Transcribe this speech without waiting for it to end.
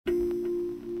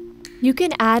You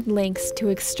can add links to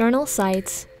external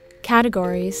sites,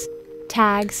 categories,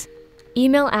 tags,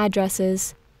 email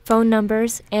addresses, phone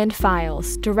numbers, and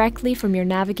files directly from your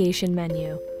navigation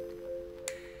menu.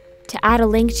 To add a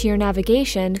link to your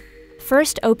navigation,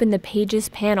 first open the Pages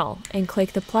panel and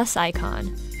click the plus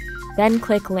icon. Then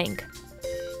click Link.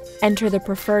 Enter the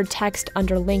preferred text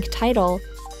under Link Title,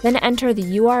 then enter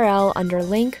the URL under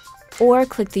Link, or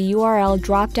click the URL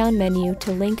drop-down menu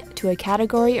to link to a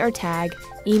category or tag,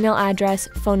 email address,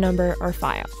 phone number, or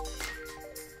file.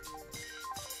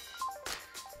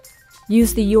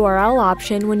 Use the URL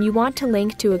option when you want to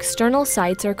link to external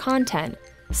sites or content,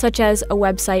 such as a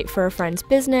website for a friend's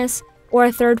business or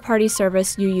a third-party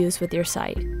service you use with your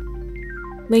site.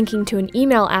 Linking to an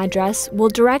email address will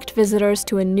direct visitors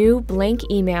to a new blank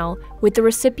email with the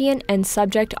recipient and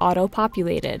subject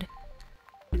auto-populated.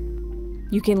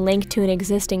 You can link to an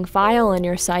existing file on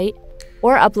your site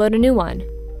or upload a new one.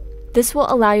 This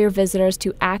will allow your visitors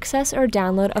to access or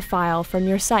download a file from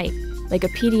your site, like a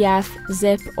PDF,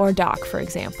 zip, or doc, for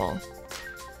example.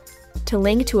 To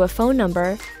link to a phone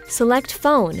number, select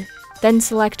Phone, then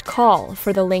select Call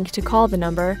for the link to call the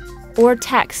number, or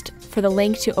Text for the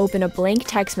link to open a blank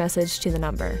text message to the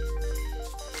number.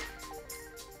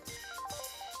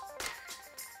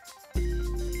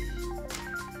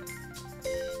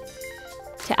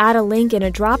 To add a link in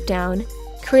a drop-down,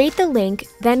 create the link,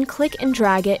 then click and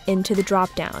drag it into the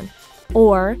drop-down,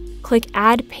 or click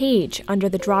Add Page under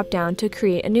the drop-down to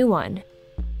create a new one.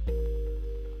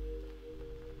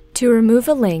 To remove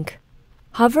a link,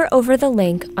 hover over the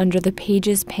link under the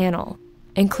Pages panel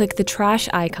and click the trash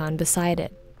icon beside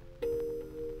it.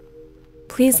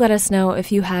 Please let us know if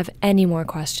you have any more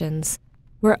questions.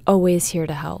 We're always here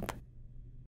to help.